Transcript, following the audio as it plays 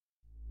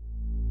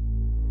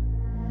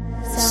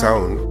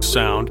Sound.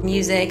 Sound.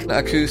 Music.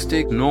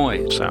 Acoustic.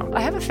 Noise. Sound. I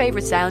have a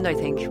favorite sound, I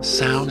think.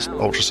 Sounds.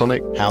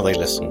 Ultrasonic. How they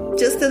listen.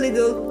 Just a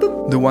little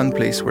boop. The one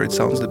place where it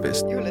sounds the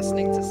best. You're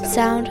listening to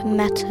Sound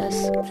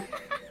Matters.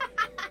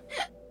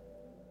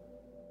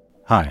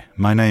 Hi,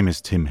 my name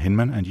is Tim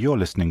Hinman, and you're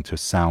listening to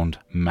Sound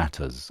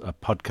Matters, a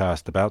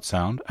podcast about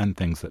sound and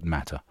things that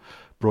matter,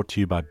 brought to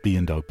you by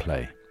B&O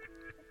Play.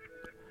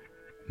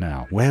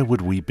 Now, where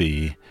would we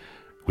be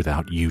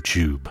without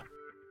YouTube?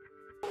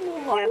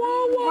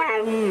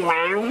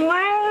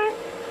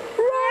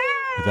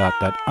 Without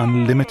that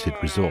unlimited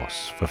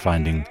resource for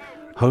finding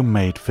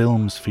homemade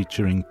films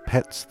featuring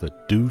pets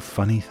that do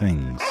funny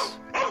things.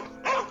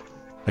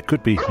 I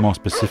could be more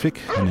specific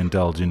and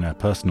indulge in a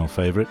personal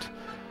favourite: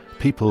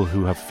 people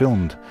who have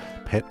filmed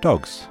pet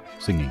dogs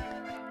singing.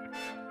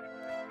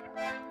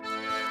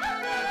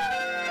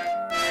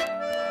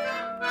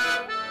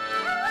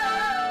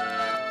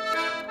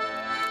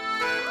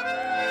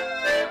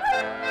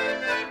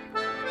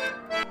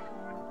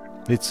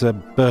 It's a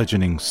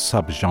burgeoning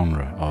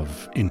subgenre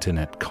of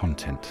internet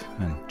content,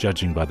 and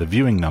judging by the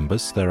viewing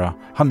numbers, there are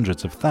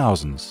hundreds of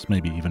thousands,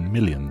 maybe even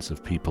millions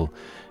of people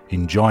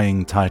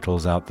enjoying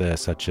titles out there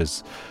such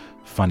as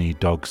Funny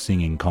Dog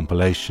Singing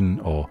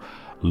Compilation, or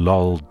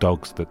LOL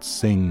Dogs That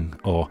Sing,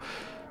 or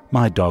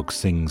My Dog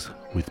Sings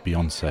with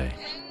Beyoncé.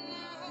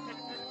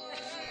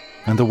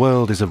 And the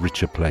world is a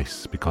richer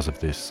place because of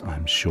this,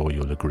 I'm sure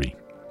you'll agree.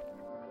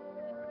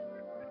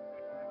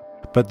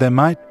 But there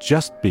might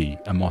just be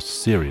a more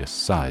serious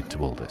side to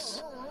all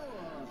this.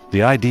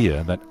 The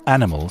idea that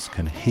animals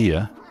can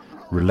hear,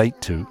 relate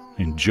to,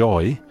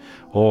 enjoy,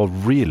 or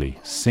really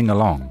sing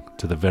along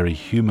to the very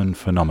human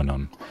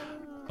phenomenon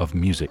of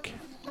music.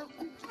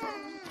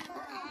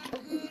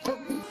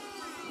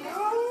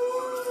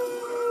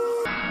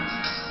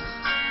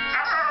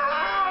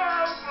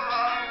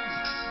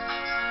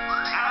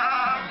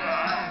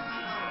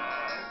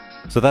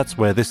 So that's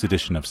where this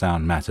edition of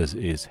Sound Matters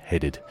is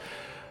headed.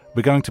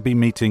 We're going to be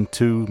meeting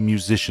two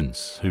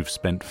musicians who've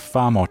spent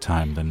far more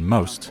time than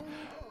most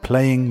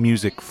playing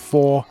music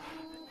for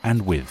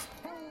and with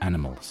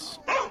animals.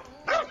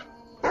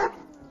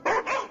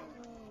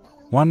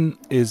 One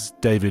is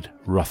David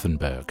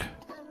Rothenberg.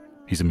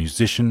 He's a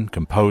musician,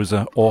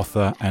 composer,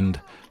 author,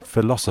 and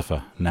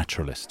philosopher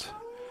naturalist.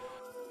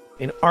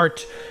 In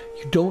art,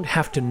 you don't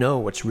have to know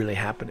what's really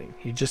happening.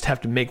 You just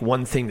have to make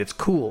one thing that's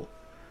cool.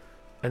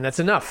 And that's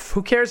enough.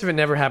 Who cares if it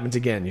never happens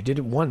again? You did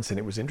it once and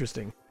it was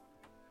interesting.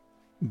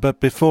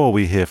 But before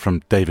we hear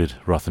from David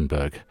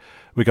Rothenberg,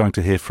 we're going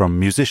to hear from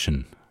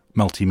musician,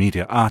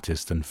 multimedia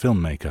artist and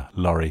filmmaker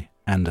Laurie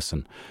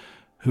Anderson,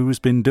 who has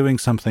been doing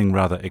something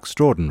rather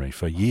extraordinary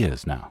for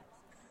years now.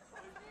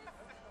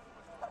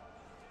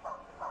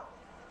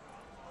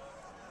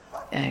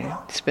 I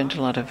spent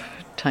a lot of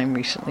time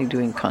recently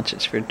doing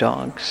concerts for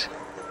dogs.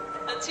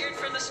 Let's hear it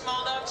from the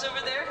small dogs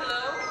over there.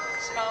 Hello?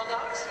 Small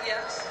dogs,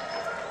 yes.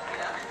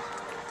 Yeah.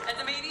 And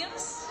the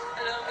mediums?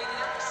 Hello,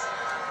 mediums.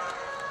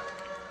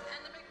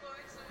 And the big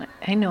boys.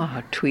 I know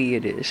how twee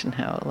it is and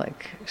how,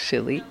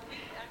 silly,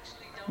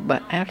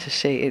 but I have to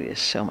say it is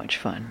so much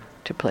fun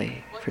to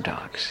play for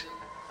dogs.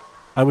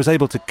 I was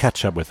able to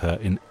catch up with her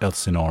in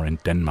Elsinore in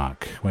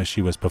Denmark, where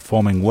she was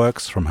performing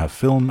works from her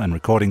film and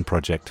recording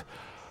project,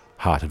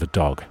 Heart of a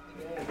Dog.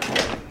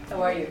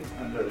 How are you?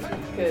 I'm very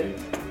good.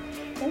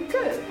 I'm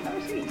good.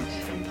 How's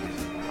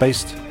it?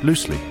 Based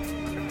loosely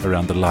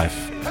around the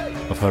life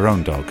of her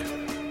own dog,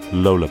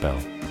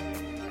 Lolabelle.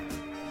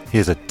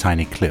 Here's a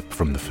tiny clip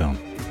from the film.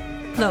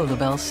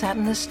 Lolabelle sat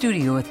in the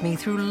studio with me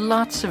through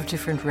lots of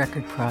different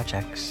record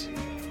projects.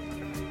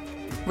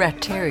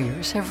 Rat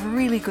terriers have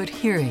really good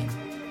hearing,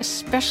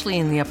 especially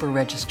in the upper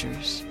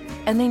registers,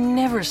 and they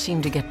never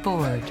seem to get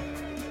bored.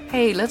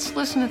 Hey, let's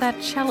listen to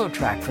that cello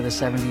track for the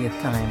 70th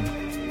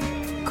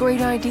time. Great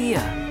idea.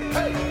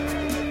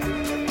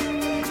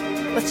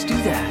 Let's do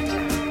that.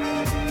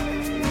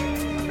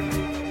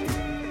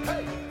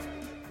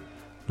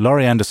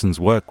 Laurie Anderson's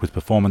work with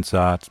performance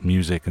art,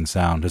 music and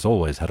sound has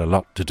always had a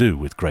lot to do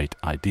with great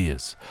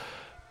ideas.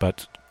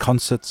 But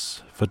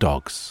concerts for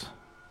dogs,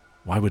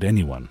 why would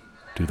anyone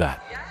do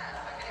that?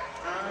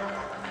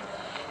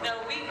 No,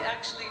 we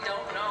actually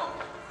don't know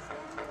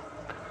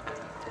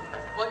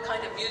what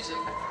kind of music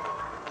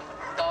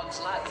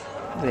dogs like.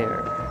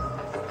 They're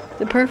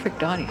the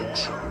perfect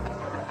audience.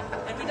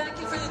 And we'd like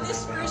you for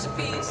this first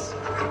piece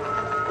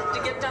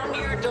to get down to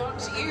your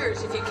dog's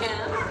ears if you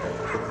can.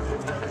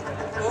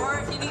 Or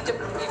if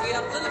you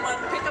have little one,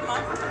 pick them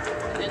up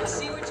and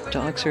see which one.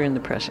 Dogs are in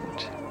the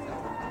present.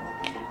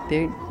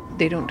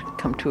 They don't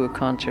come to a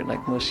concert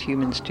like most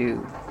humans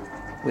do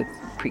with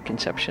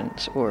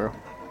preconceptions or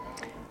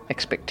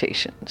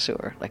expectations,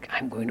 or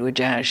I'm going to a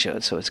jazz show,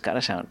 so it's got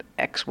to sound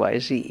X, Y,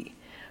 Z.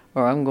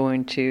 Or I'm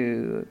going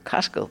to a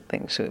classical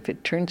thing, so if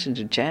it turns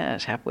into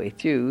jazz halfway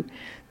through,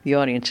 the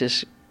audience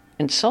is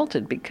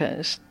insulted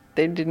because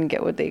they didn't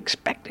get what they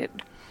expected.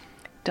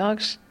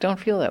 Dogs don't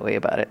feel that way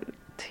about it.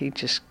 They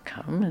just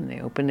come and they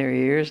open their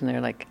ears and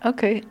they're like,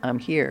 okay, I'm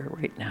here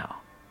right now.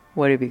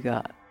 What have you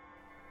got?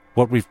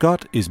 What we've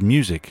got is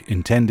music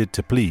intended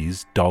to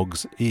please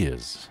dogs'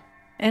 ears.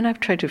 And I've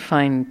tried to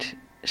find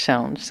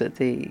sounds that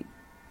they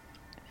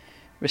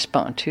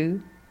respond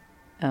to,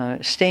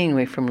 staying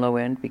away from low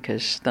end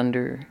because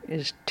thunder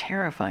is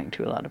terrifying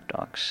to a lot of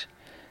dogs.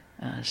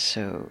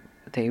 So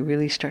they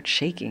really start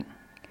shaking.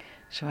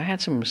 So I had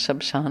some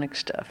subsonic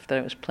stuff that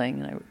I was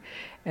playing,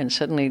 and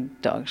suddenly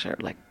dogs are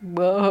like,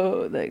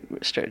 whoa, they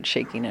started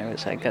shaking. I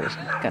was like,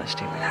 gotta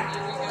stay away.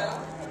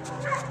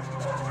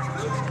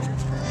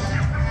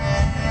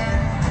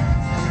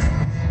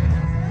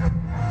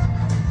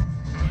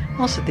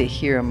 Also, they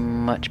hear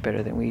much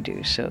better than we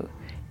do. So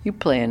you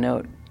play a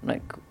note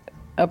like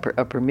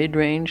upper mid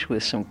range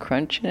with some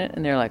crunch in it,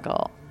 and they're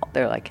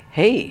like,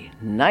 hey,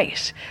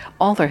 nice.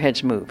 All their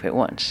heads move at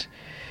once,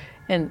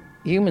 and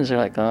humans are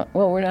like,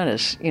 well, we're not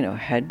as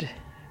head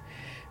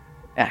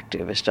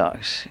active as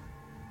dogs.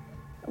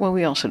 Well,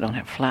 we also don't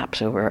have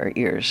flaps over our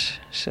ears,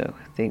 so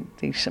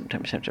they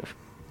sometimes have to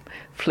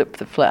flip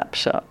the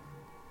flaps up.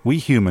 We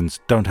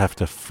humans don't have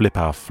to flip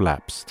our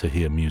flaps to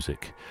hear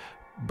music.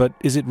 But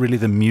is it really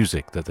the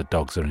music that the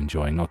dogs are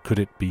enjoying, or could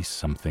it be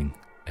something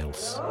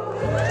else?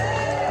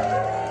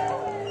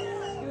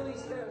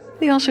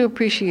 They also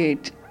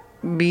appreciate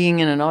being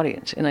in an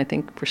audience, and I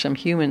think for some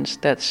humans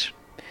that's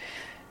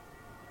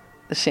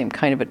the same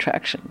kind of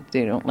attraction.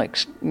 They don't like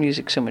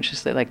music so much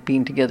as they like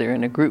being together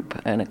in a group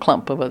and a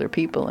clump of other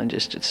people, and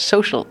just it's a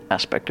social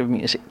aspect of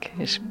music.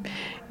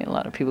 A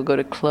lot of people go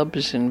to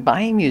clubs and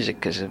buy music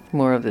because of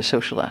more of the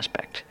social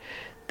aspect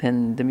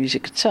than the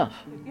music itself.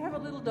 If you have a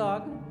little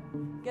dog,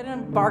 get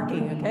him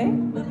barking, okay?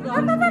 Little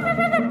dog.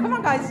 Come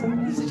on, guys.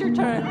 This is your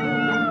turn.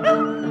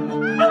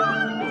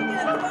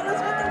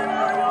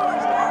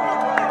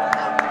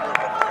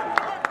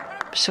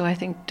 So I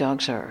think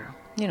dogs are,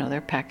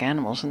 they're pack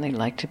animals, and they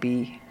like to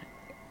be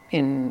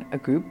in a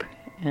group,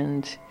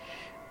 and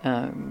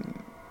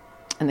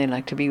they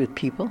like to be with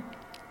people.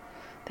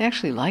 They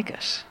actually like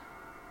us,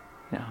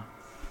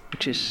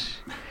 which is,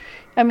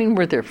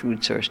 we're their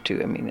food source too.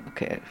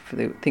 Okay, if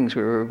the things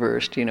were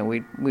reversed,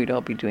 we'd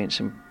all be doing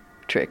some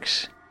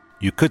tricks.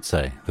 You could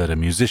say that a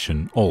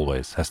musician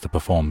always has to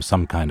perform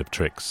some kind of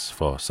tricks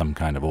for some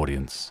kind of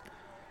audience,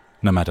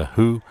 no matter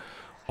who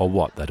or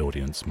what that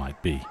audience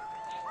might be.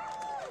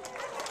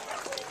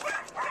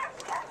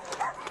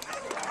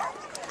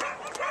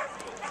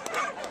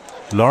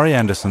 Laurie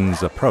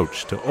Anderson's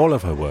approach to all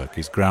of her work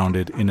is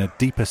grounded in a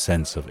deeper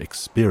sense of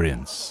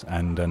experience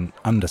and an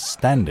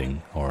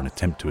understanding, or an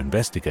attempt to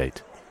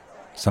investigate,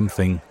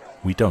 something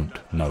we don't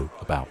know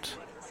about.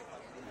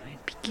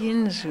 It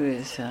begins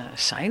with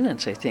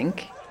silence, I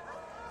think.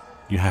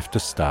 You have to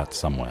start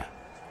somewhere.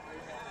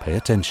 Pay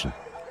attention.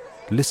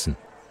 Listen.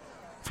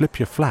 Flip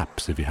your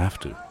flaps if you have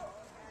to.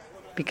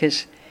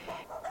 Because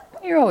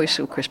you're always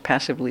so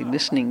passively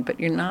listening, but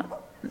you're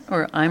not,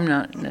 or I'm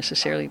not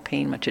necessarily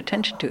paying much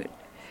attention to it.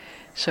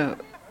 So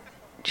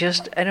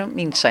I don't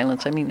mean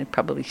silence, I mean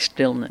probably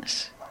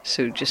stillness.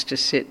 So just to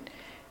sit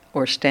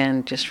or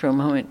stand just for a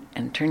moment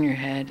and turn your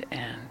head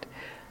and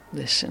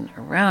listen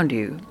around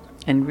you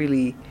and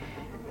really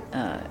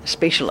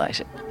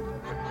spatialize it.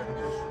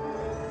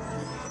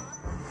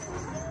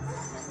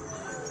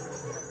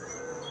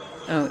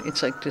 Oh,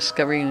 it's like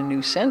discovering a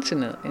new sense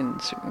in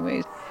certain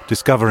ways.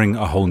 Discovering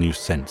a whole new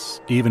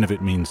sense, even if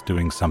it means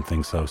doing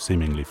something so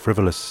seemingly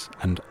frivolous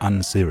and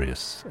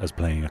unserious as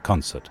playing a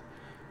concert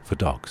for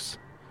dogs.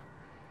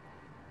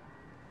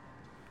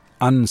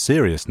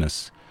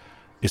 Unseriousness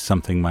is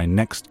something my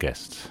next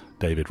guest,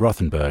 David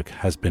Rothenberg,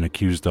 has been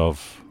accused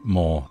of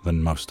more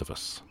than most of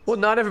us. Well,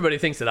 not everybody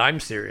thinks that I'm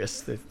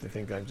serious. They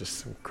think I'm just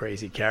some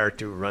crazy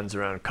character who runs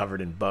around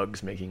covered in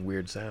bugs making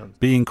weird sounds.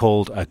 Being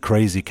called a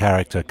crazy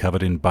character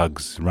covered in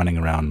bugs running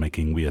around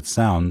making weird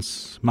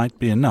sounds might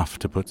be enough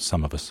to put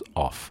some of us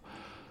off.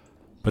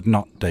 But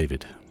not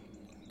David.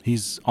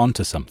 He's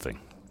onto something.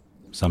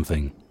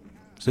 Something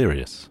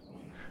serious.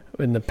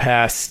 In the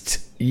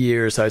past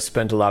years, I've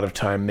spent a lot of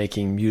time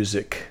making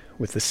music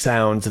with the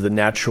sounds of the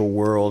natural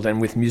world and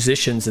with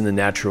musicians in the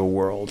natural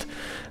world.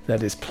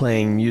 That is,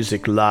 playing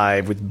music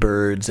live with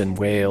birds and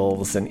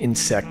whales and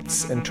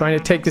insects, and trying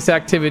to take this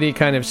activity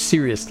kind of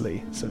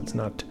seriously. So it's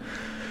not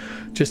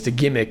just a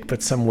gimmick,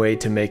 but some way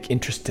to make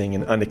interesting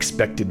and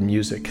unexpected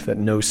music that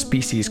no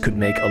species could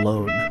make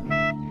alone.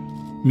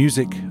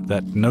 Music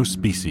that no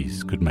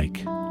species could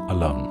make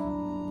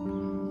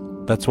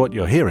alone. That's what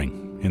you're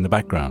hearing in the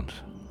background.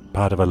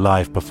 Part of a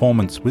live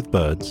performance with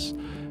birds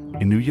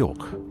in New York.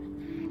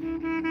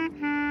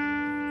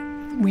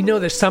 We know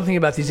there's something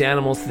about these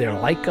animals. They're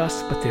like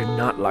us, but they're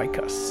not like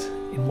us.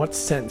 In what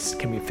sense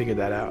can we figure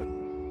that out?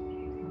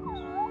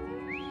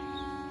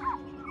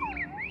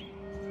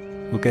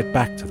 We'll get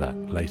back to that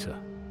later.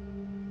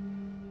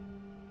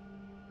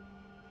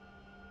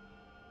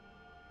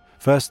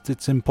 First,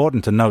 it's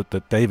important to note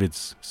that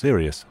David's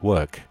serious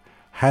work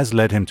has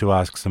led him to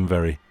ask some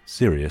very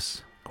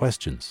serious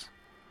questions.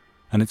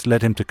 And it's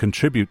led him to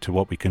contribute to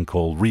what we can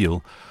call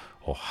real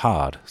or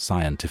hard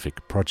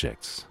scientific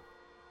projects.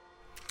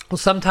 Well,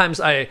 sometimes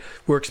I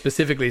work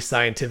specifically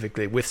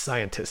scientifically with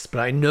scientists,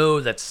 but I know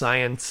that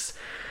science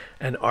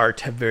and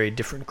art have very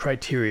different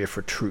criteria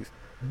for truth.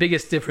 The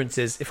biggest difference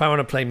is if I want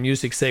to play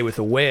music, say, with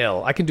a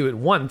whale, I can do it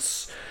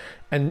once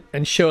and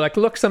show, like,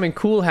 look, something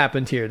cool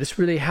happened here. This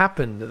really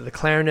happened. The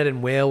clarinet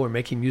and whale were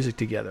making music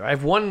together. I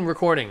have one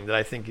recording that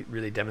I think it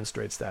really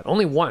demonstrates that.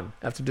 Only one,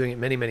 after doing it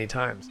many, many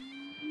times.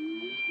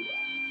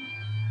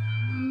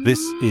 This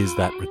is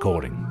that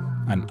recording,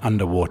 an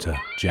underwater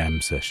jam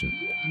session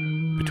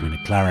between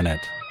a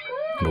clarinet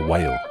and a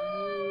whale.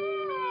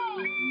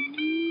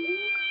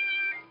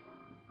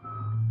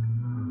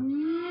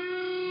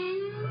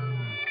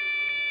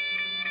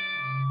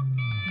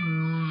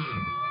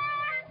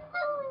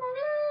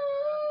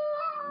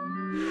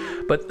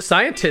 But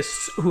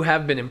scientists who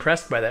have been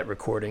impressed by that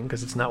recording,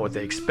 because it's not what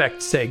they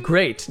expect, say,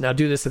 great, now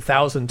do this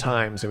 1,000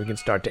 times and we can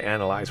start to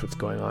analyze what's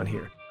going on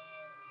here.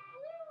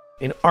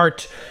 In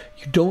art,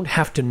 you don't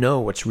have to know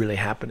what's really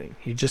happening.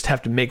 You just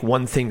have to make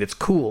one thing that's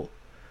cool.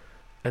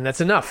 And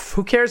that's enough.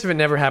 Who cares if it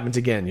never happens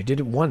again? You did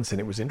it once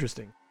and it was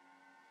interesting.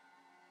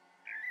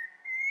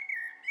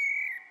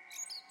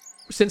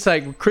 Since I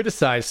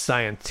criticized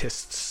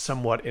scientists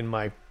somewhat in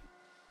my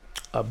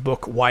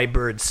book, Why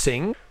Birds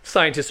Sing,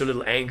 scientists are a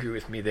little angry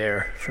with me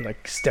there for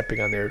like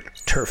stepping on their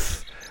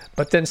turf.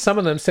 But then some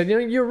of them said,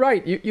 you're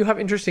right. You have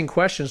interesting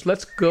questions.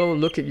 Let's go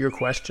look at your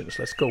questions.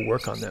 Let's go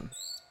work on them.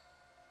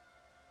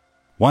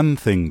 One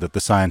thing that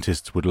the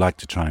scientists would like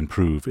to try and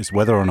prove is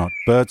whether or not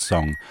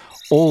birdsong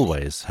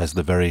always has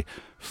the very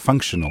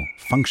functional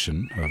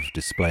function of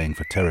displaying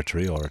for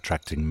territory or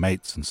attracting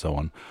mates and so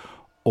on,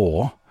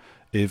 or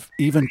if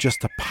even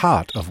just a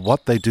part of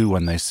what they do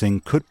when they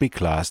sing could be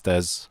classed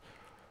as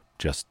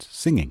just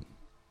singing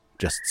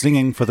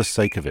for the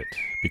sake of it,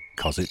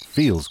 because it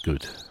feels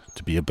good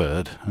to be a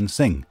bird and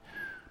sing,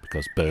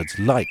 because birds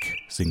like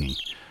singing.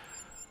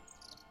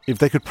 If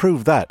they could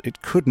prove that,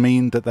 it could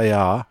mean that they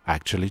are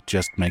actually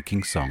just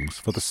making songs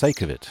for the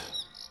sake of it.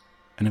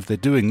 And if they're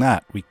doing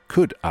that, we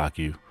could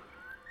argue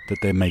that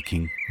they're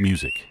making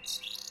music.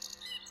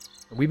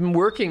 We've been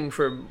working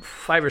for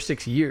 5 or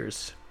 6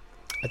 years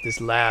at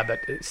this lab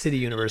at City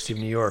University of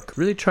New York,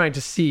 really trying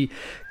to see,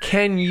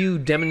 can you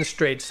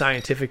demonstrate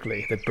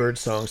scientifically that bird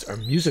songs are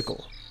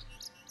musical?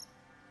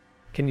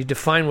 Can you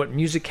define what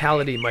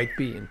musicality might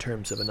be in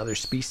terms of another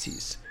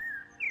species?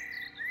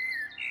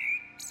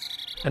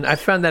 And I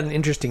found that an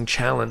interesting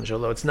challenge,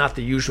 although it's not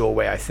the usual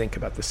way I think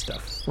about this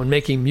stuff. When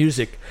making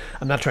music,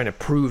 I'm not trying to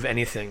prove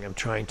anything. I'm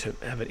trying to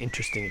have an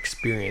interesting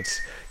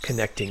experience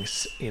connecting,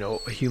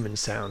 human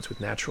sounds with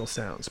natural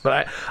sounds.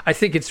 But I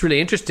think it's really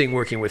interesting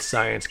working with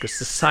science, because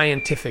the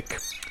scientific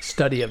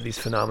study of these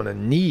phenomena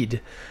need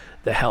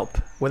the help,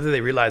 whether they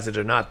realize it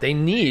or not. They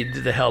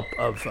need the help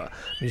of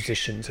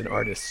musicians and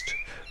artists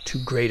to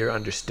greater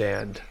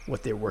understand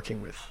what they're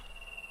working with.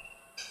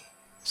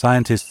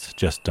 Scientists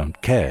just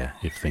don't care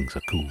if things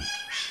are cool,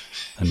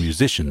 and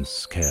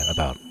musicians care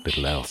about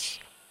little else.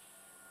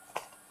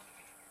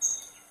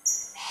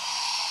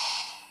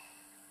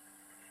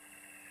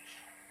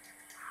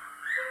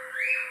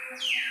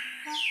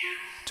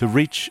 To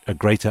reach a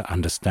greater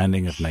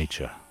understanding of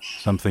nature,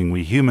 something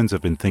we humans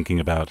have been thinking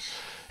about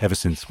ever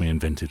since we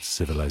invented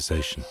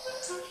civilization.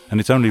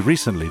 And it's only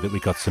recently that we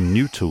got some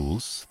new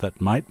tools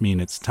that might mean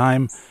it's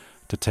time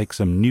to take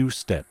some new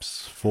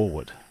steps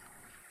forward.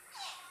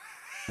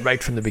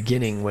 Right from the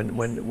beginning,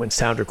 when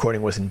sound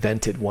recording was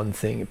invented, one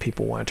thing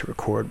people wanted to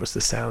record was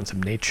the sounds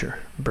of nature,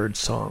 bird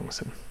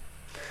songs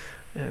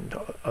and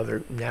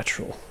other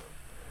natural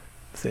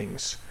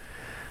things.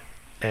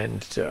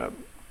 And,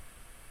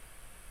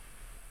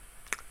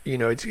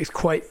 it's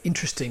quite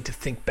interesting to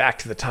think back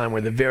to the time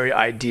where the very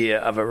idea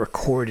of a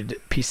recorded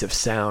piece of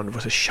sound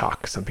was a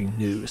shock, something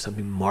new,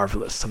 something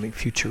marvelous, something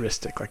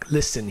futuristic. Like,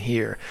 listen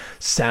here,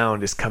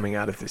 sound is coming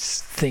out of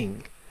this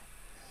thing.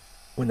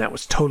 When that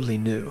was totally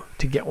new,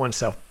 to get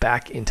oneself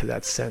back into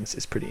that sense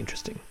is pretty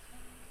interesting.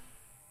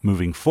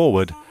 Moving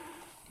forward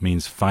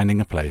means finding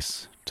a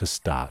place to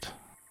start.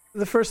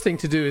 The first thing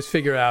to do is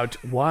figure out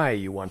why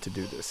you want to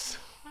do this.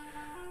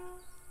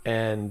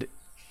 And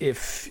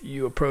if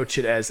you approach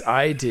it as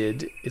I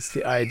did, it's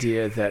the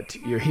idea that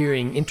you're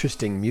hearing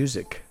interesting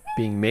music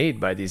being made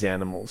by these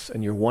animals,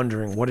 and you're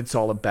wondering what it's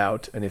all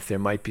about, and if there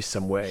might be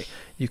some way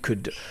you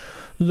could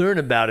learn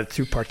about it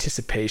through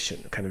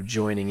participation, kind of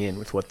joining in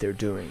with what they're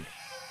doing.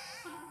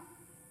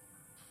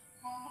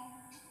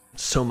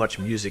 So much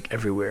music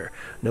everywhere.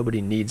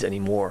 Nobody needs any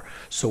more.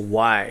 So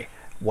why?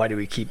 Why do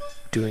we keep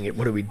doing it?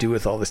 What do we do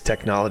with all this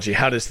technology?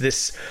 How does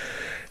this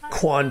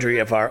quandary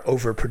of our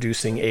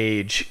overproducing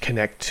age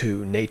connect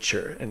to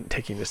nature and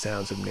taking the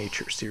sounds of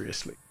nature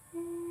seriously?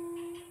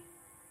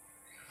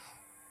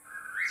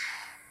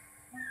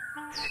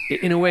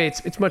 In a way,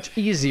 it's much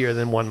easier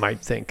than one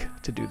might think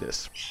to do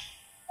this.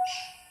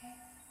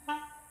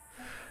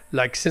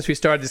 Like, since we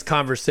started this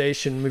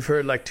conversation, we've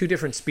heard like 2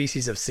 different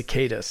species of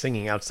cicada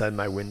singing outside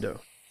my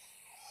window.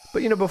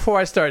 But, before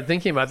I started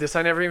thinking about this,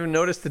 I never even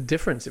noticed the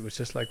difference. It was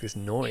just like this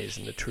noise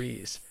in the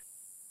trees.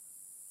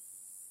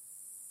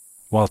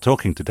 While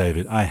talking to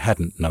David, I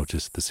hadn't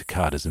noticed the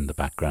cicadas in the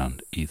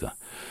background either.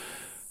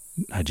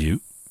 Had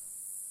you?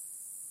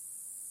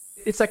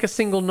 It's like a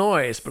single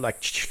noise, but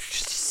like...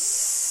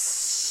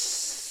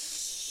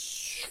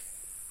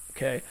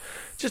 Okay?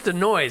 Just a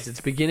noise.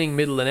 It's beginning,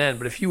 middle, and end.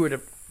 But if you were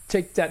to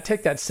take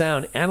that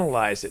sound,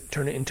 analyze it,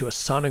 turn it into a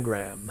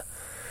sonogram,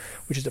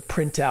 which is a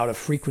printout of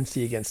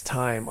frequency against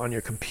time on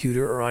your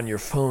computer or on your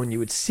phone, you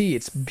would see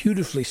it's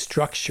beautifully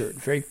structured,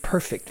 very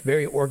perfect,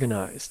 very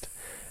organized,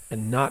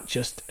 and not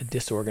just a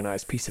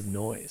disorganized piece of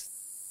noise.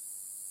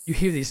 You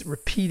hear these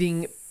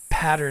repeating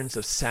patterns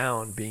of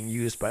sound being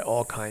used by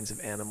all kinds of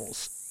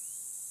animals.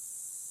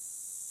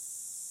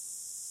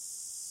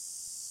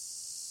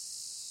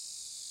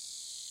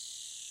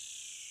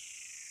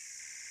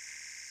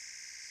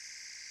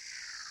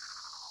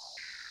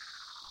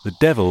 The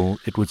devil,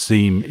 it would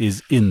seem,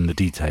 is in the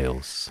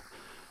details.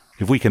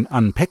 If we can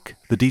unpick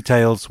the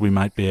details, we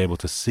might be able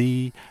to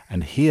see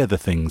and hear the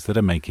things that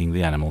are making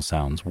the animal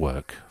sounds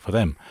work for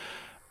them,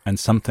 and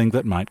something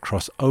that might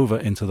cross over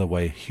into the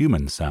way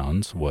human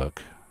sounds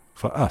work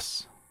for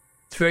us.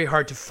 It's very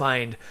hard to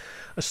find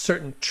a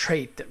certain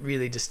trait that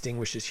really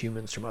distinguishes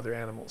humans from other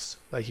animals.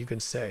 Like you can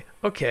say,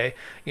 okay,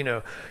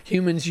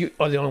 humans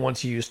are the only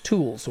who use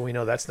tools. So we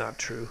know that's not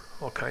true.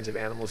 All kinds of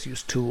animals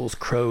use tools.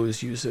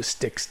 Crows use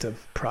sticks to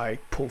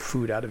pull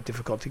food out of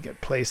difficult to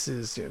get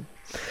places.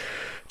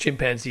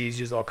 Chimpanzees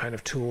use all kinds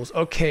of tools.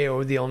 Okay,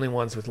 or the only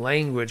ones with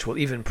language. Well,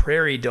 even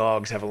prairie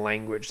dogs have a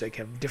language. They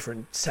can have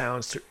different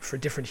sounds for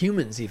different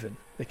humans even.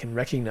 They can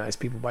recognize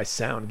people by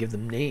sound, give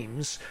them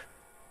names.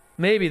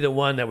 Maybe the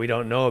one that we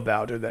don't know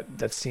about or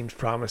that seems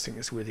promising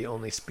is we're the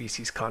only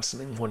species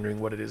constantly wondering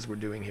what it is we're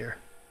doing here.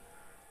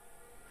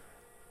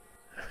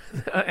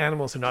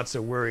 Animals are not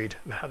so worried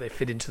about how they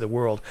fit into the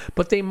world,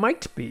 but they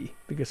might be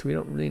because we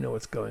don't really know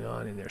what's going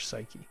on in their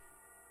psyche.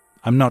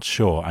 I'm not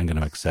sure I'm going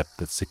to accept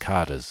that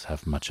cicadas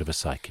have much of a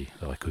psyche,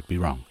 though I could be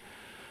wrong.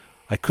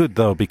 I could,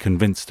 though, be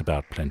convinced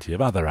about plenty of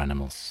other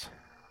animals.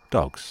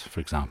 Dogs, for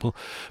example.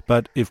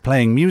 But if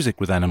playing music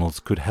with animals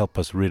could help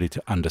us really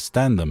to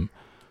understand them,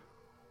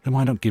 then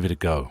why don't give it a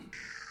go?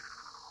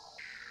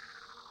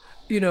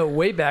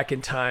 Way back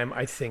in time,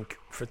 I think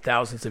for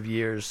thousands of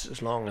years,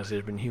 as long as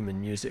there's been human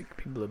music,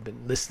 people have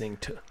been listening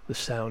to the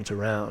sounds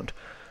around.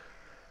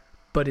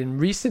 But in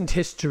recent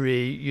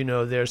history,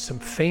 there's some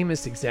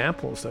famous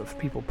examples of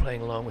people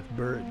playing along with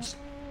birds.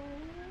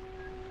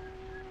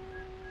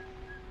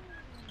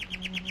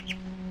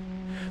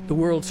 The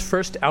world's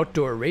first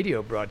outdoor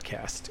radio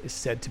broadcast is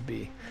said to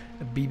be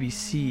a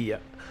BBC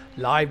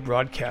live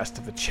broadcast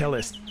of a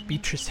cellist,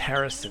 Beatrice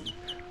Harrison,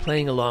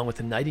 playing along with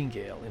a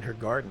nightingale in her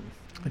garden.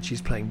 And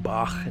she's playing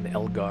Bach and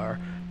Elgar,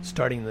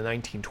 starting in the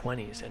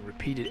 1920s, and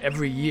repeated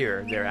every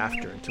year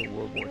thereafter until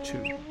World War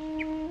II.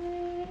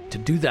 To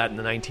do that in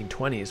the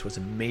 1920s was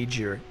a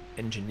major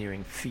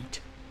engineering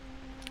feat.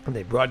 And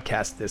they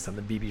broadcast this on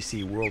the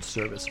BBC World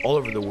Service all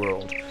over the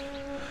world.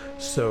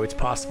 So it's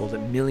possible that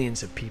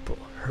millions of people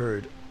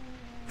heard,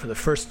 for the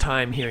first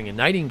time, hearing a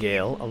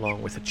nightingale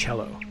along with a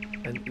cello.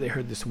 And they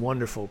heard this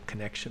wonderful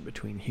connection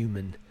between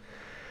human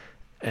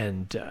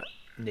and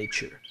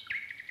nature.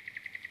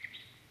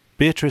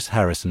 Beatrice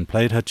Harrison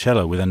played her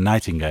cello with a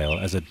nightingale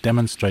as a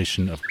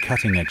demonstration of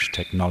cutting-edge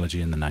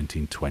technology in the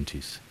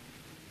 1920s.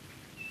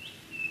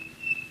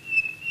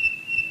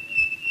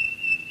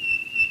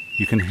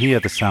 You can hear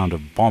the sound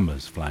of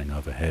bombers flying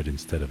overhead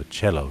instead of a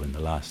cello in the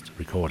last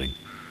recording.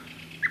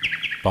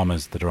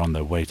 Bombers that are on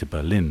their way to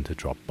Berlin to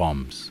drop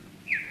bombs,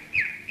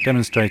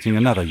 demonstrating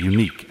another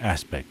unique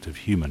aspect of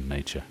human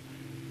nature,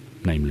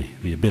 namely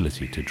the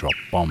ability to drop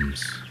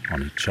bombs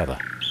on each other.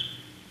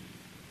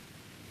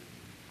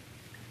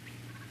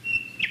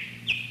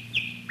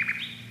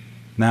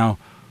 Now,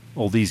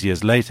 all these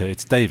years later,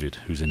 it's David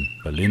who's in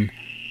Berlin,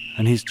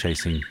 and he's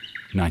chasing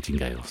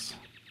nightingales.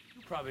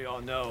 You probably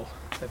all know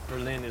that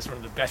Berlin is one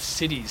of the best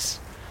cities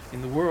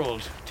in the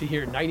world to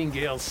hear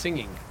nightingales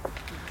singing.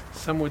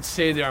 Some would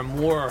say there are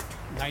more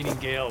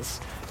nightingales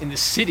in the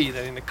city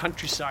than in the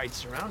countryside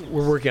surrounding us.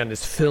 We're working on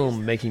this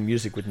film, making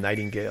music with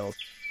nightingales.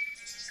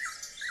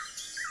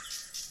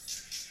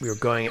 We were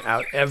going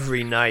out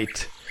every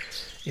night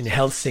in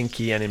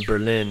Helsinki and in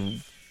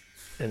Berlin.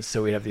 And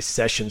so we'd have these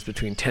sessions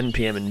between 10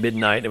 p.m. and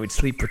midnight, and we'd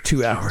sleep for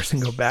 2 hours and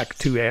go back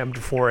 2 a.m.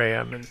 to 4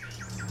 a.m.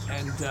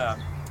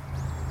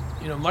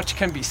 And much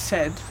can be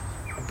said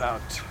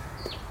about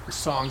the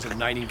songs of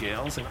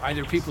nightingales, and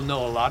either people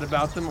know a lot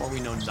about them or we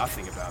know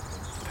nothing about them.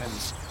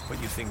 Depends what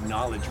you think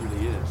knowledge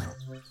really is.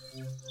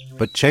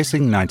 But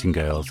chasing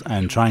nightingales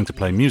and trying to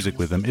play music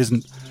with them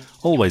isn't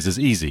always as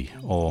easy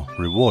or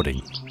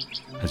rewarding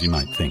as you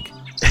might think.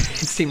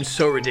 It seems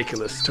so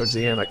ridiculous towards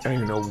the end. Like, I don't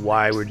even know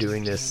why we're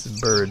doing this.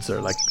 Birds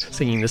are like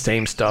singing the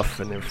same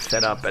stuff and they're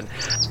fed up. And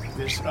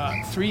there's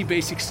 3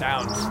 basic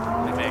sounds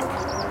they make.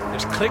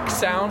 There's click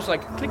sounds,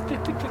 like click,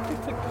 click, click, click,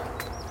 click, click.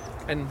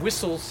 And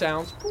whistle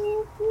sounds.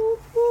 Boop, boop,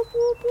 boop,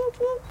 boop, boop,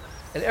 boop.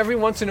 And every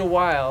once in a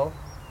while,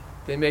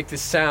 they make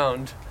this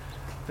sound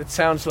that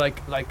sounds like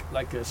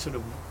a sort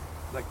of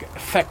like an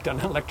effect on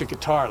an electric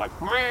guitar, like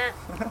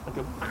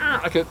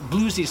a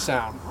bluesy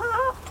sound.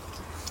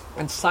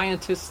 And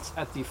scientists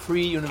at the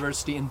Free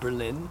University in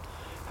Berlin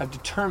have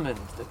determined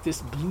that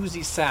this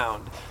bluesy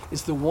sound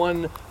is the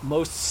one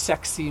most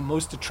sexy,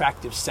 most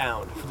attractive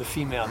sound for the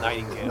female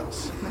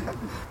nightingales.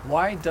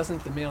 Why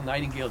doesn't the male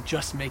nightingale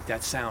just make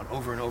that sound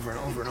over and over and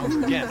over and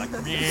over again? Like,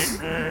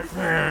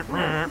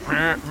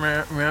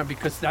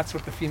 because that's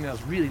what the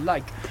females really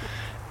like.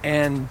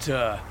 And,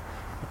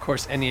 of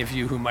course, any of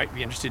you who might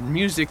be interested in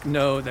music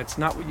know that's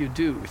not what you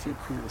do with your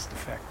coolest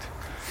effect.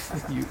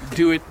 You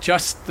do it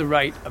just the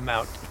right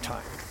amount of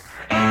time.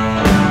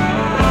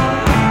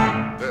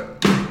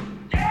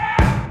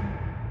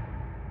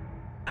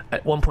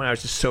 At one point, I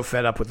was just so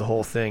fed up with the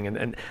whole thing,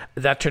 and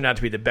that turned out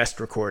to be the best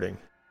recording.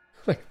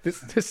 Like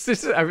this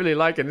is, I really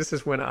like it. This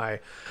is when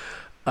I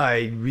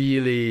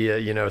really,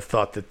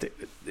 thought that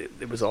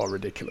it was all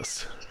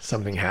ridiculous.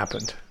 Something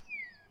happened.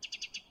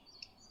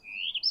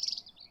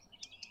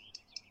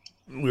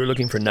 We were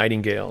looking for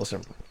nightingales,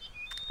 and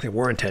there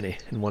weren't any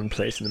in one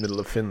place in the middle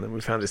of Finland.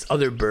 We found this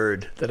other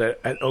bird that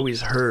I'd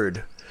always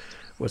heard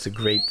was a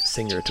great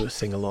singer to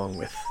sing along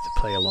with, to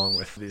play along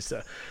with. These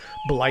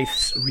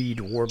Blythe's reed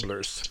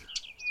warblers.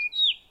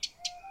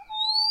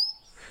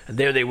 And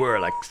there they were,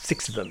 like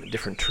 6 of them in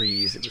different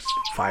trees. It was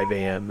 5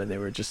 a.m. and they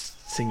were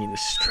just singing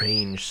this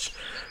strange,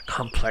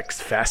 complex,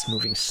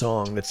 fast-moving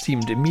song that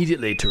seemed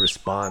immediately to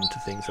respond to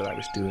things that I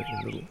was doing,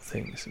 little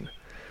things.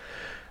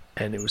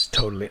 And it was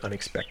totally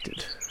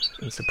unexpected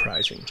and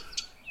surprising.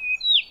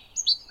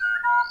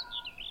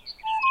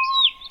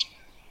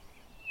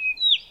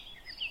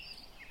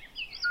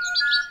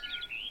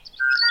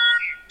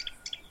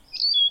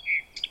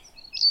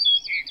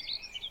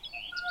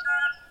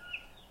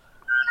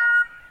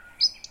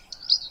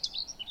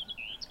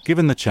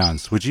 Given the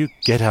chance, would you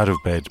get out of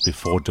bed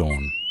before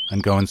dawn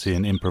and go and see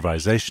an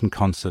improvisation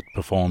concert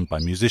performed by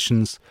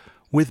musicians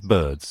with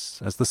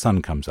birds as the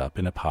sun comes up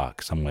in a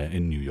park somewhere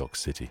in New York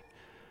City?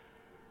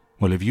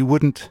 Well, if you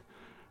wouldn't,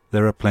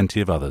 there are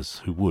plenty of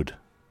others who would.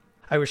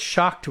 I was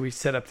shocked when we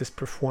set up this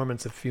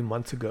performance a few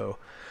months ago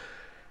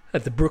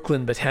at the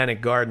Brooklyn Botanic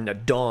Garden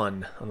at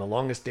dawn on the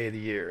longest day of the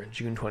year,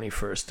 June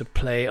 21st, to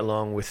play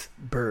along with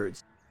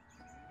birds.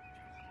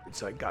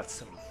 So I got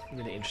some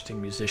really interesting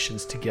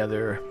musicians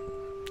together.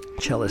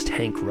 Cellist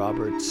Hank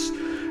Roberts,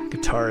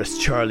 guitarist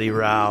Charlie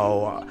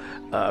Rao,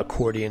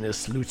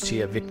 accordionist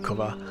Lucia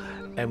Vitkova,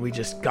 and we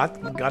just got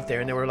there,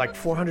 and there were like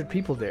 400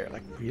 people there.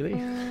 Like, really?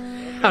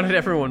 How did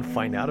everyone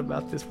find out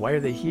about this? Why are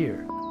they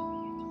here?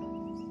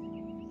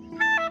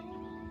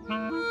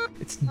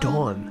 It's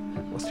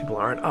dawn. Most people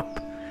aren't up,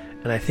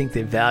 and I think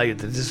they valued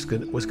that this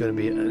was going to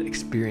be an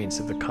experience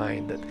of the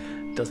kind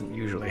that doesn't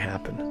usually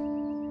happen.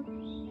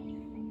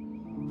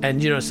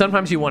 And,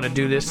 sometimes you want to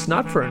do this,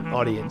 not for an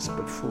audience,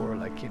 but for,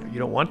 you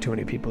don't want too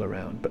many people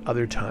around. But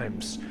other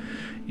times,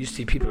 you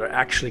see people are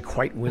actually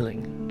quite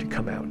willing to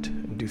come out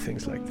and do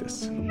things like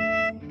this.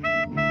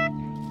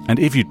 And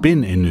if you'd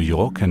been in New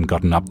York and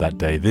gotten up that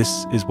day,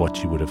 this is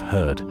what you would have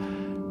heard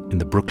in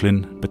the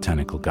Brooklyn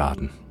Botanical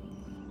Garden.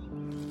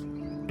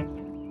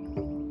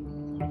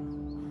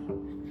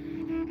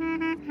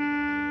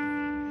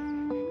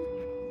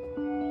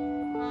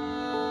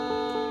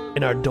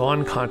 In our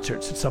dawn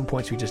concerts, at some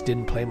points we just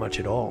didn't play much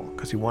at all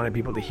because we wanted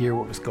people to hear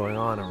what was going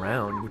on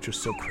around, which was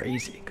so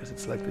crazy because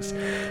it's like this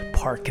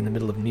park in the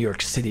middle of New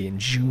York City in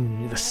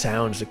June. The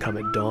sounds that come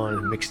at dawn,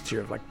 a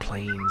mixture of like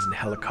planes and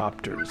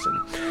helicopters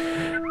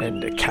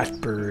and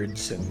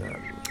catbirds and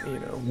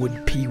wood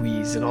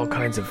peewees and all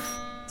kinds of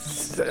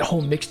a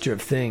whole mixture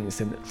of things.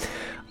 And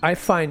I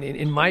find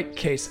in my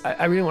case,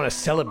 I really want to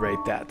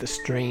celebrate that, the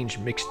strange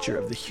mixture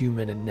of the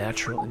human and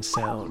natural in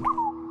sound.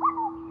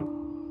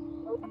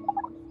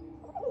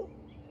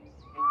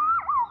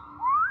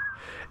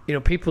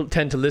 People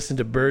tend to listen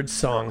to bird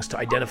songs to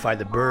identify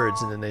the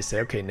birds, and then they say,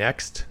 okay,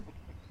 next.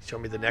 Show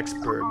me the next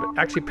bird. But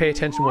actually pay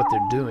attention to what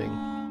they're doing.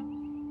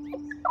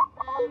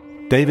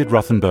 David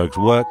Rothenberg's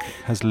work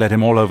has led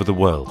him all over the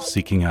world,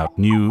 seeking out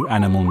new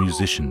animal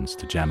musicians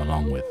to jam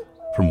along with,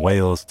 from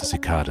whales to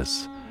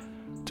cicadas,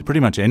 to pretty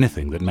much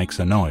anything that makes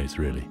a noise,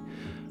 really.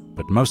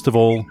 But most of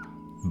all,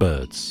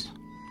 birds.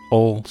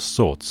 All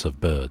sorts of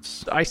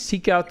birds. I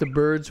seek out the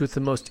birds with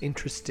the most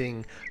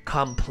interesting,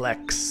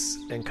 complex,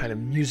 and kind of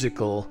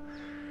musical,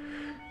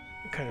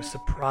 kind of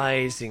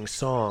surprising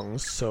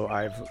songs. So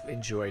I've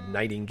enjoyed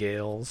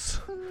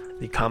nightingales,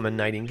 the common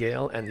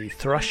nightingale and the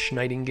thrush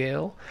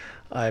nightingale.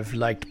 I've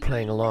liked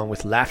playing along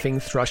with laughing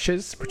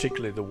thrushes,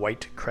 particularly the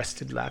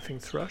white-crested laughing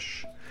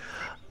thrush.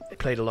 I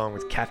played along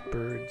with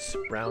catbirds,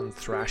 brown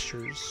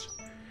thrashers.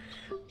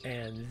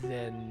 And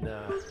then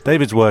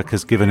David's work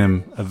has given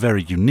him a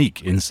very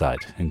unique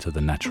insight into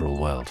the natural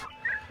world.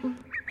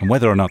 And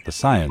whether or not the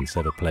science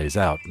ever plays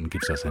out and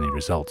gives us any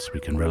results we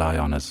can rely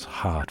on as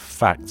hard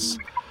facts,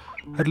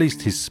 at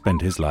least he's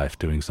spent his life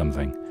doing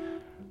something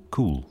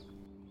cool.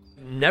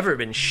 Never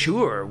been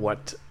sure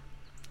what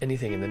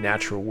anything in the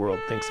natural world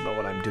thinks about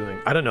what I'm doing.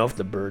 I don't know if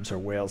the birds or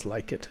whales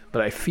like it,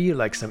 but I feel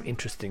like some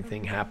interesting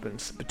thing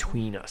happens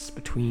between us,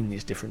 between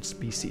these different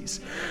species,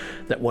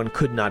 that one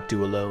could not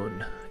do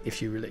alone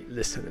if you really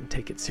listen and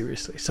take it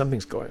seriously.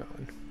 Something's going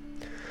on.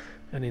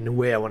 And in a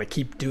way, I want to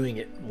keep doing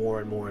it more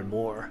and more and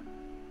more.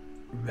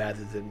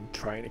 rather than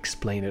try and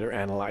explain it or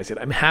analyze it.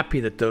 I'm happy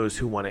that those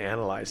who want to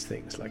analyze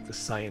things, like the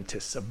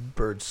scientists of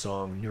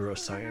birdsong,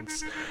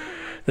 neuroscience,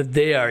 that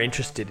they are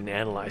interested in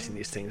analyzing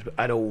these things, but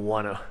I don't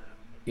want to,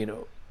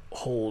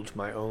 hold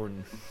my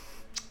own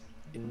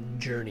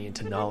journey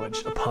into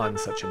knowledge upon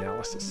such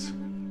analysis.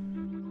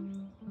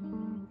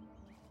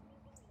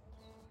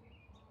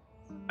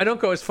 I don't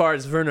go as far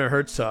as Werner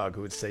Herzog,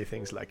 who would say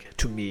things like,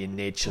 "To me in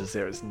nature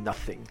there is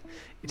nothing.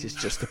 It is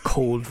just a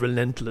cold,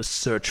 relentless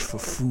search for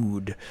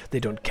food. They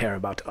don't care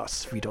about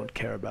us. We don't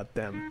care about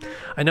them."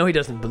 I know he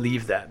doesn't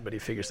believe that, but he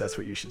figures that's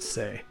what you should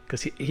say,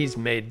 because he's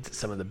made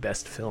some of the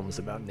best films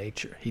about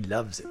nature. He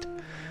loves it.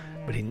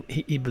 But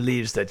he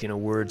believes that,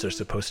 words are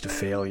supposed to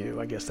fail you.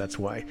 I guess that's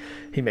why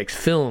he makes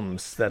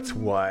films. That's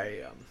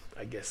why,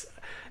 I guess,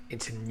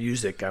 into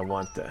music I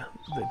want the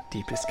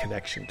deepest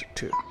connection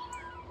to.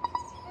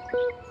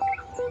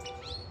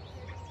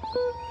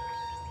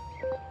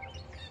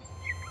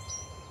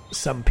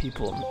 Some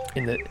people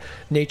in the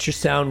nature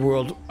sound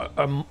world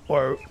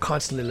are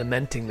constantly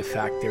lamenting the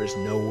fact there is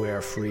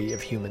nowhere free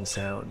of human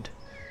sound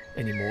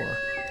anymore.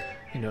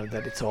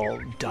 That it's all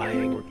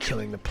dying or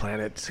killing the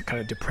planet. It's a kind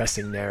of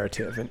depressing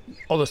narrative. And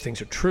all those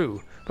things are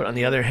true. But on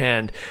the other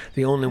hand,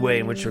 the only way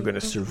in which we're going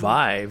to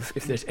survive,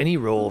 if there's any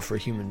role for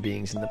human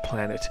beings in the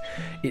planet,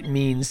 it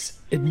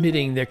means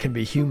admitting there can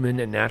be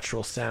human and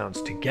natural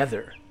sounds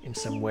together in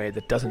some way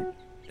that doesn't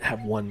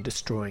have one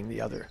destroying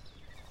the other.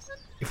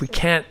 If we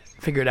can't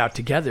figure it out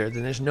together,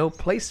 then there's no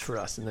place for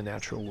us in the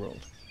natural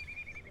world.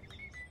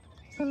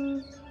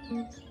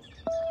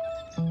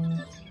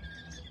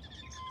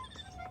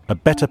 A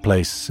better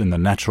place in the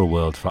natural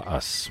world for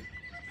us.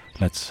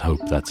 Let's hope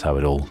that's how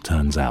it all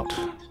turns out.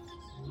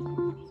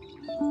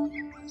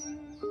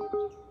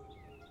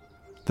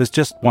 There's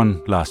just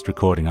one last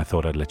recording I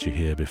thought I'd let you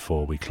hear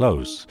before we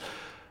close.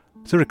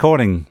 It's a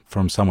recording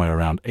from somewhere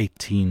around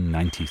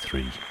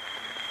 1893.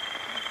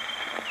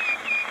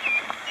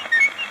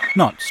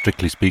 Not,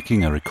 strictly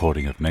speaking, a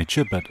recording of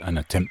nature, but an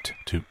attempt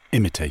to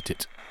imitate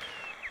it.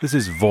 This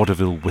is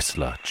vaudeville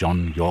whistler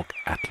John York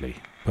Atlee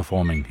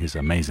performing his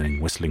amazing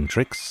whistling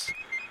tricks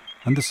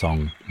and the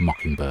song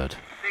Mockingbird.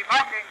 The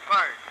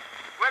Mockingbird,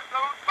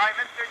 whistled by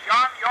Mr.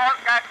 John York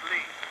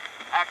Atlee,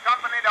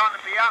 accompanied on the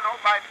piano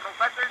by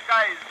Professor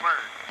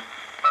Geisberg.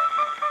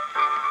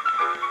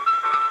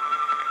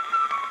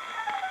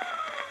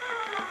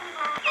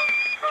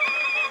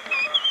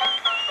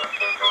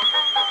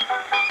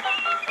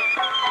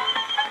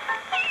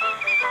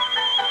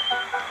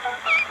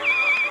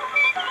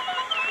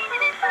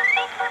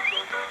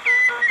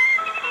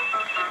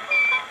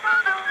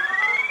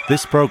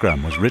 This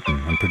program was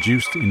written and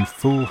produced in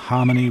full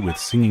harmony with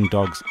singing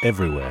dogs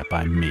everywhere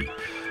by me,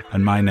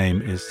 and my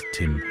name is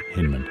Tim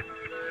Hinman.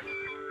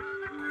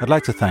 I'd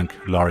like to thank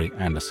Laurie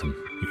Anderson.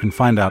 You can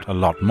find out a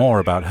lot more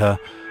about her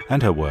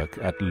and her work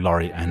at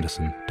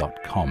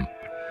laurieanderson.com.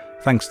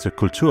 Thanks to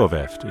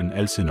Kulturveft in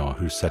Elsinore,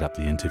 who set up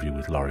the interview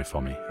with Laurie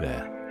for me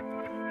there.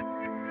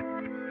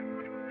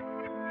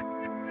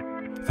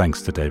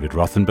 Thanks to David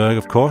Rothenberg,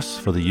 of course,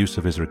 for the use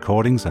of his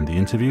recordings and the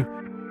interview.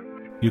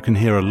 You can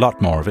hear a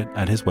lot more of it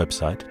at his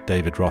website,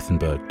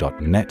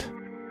 davidrothenberg.net.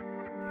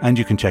 And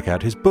you can check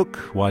out his book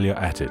while you're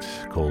at it,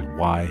 called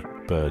Why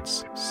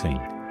Birds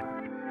Sing.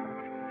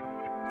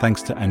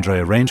 Thanks to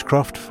Andrea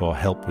Rangecroft for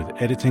help with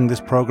editing this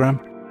program.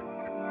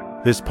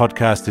 This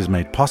podcast is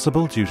made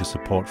possible due to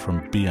support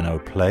from B&O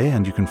Play,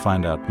 and you can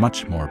find out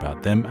much more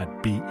about them at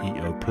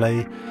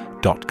beoplay.com.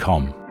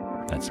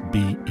 That's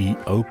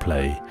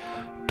beoplay.com.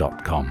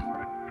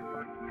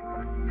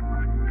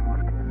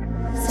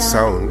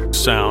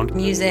 Sound.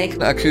 Music.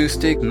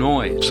 Acoustic.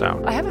 Noise.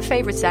 Sound. I have a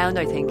favorite sound,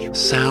 I think.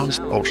 Sounds.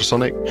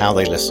 Ultrasonic. How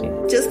they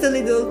listen. Just a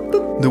little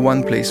boop. The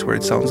one place where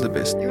it sounds the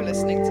best. You're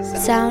listening to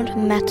Sound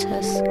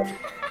matters.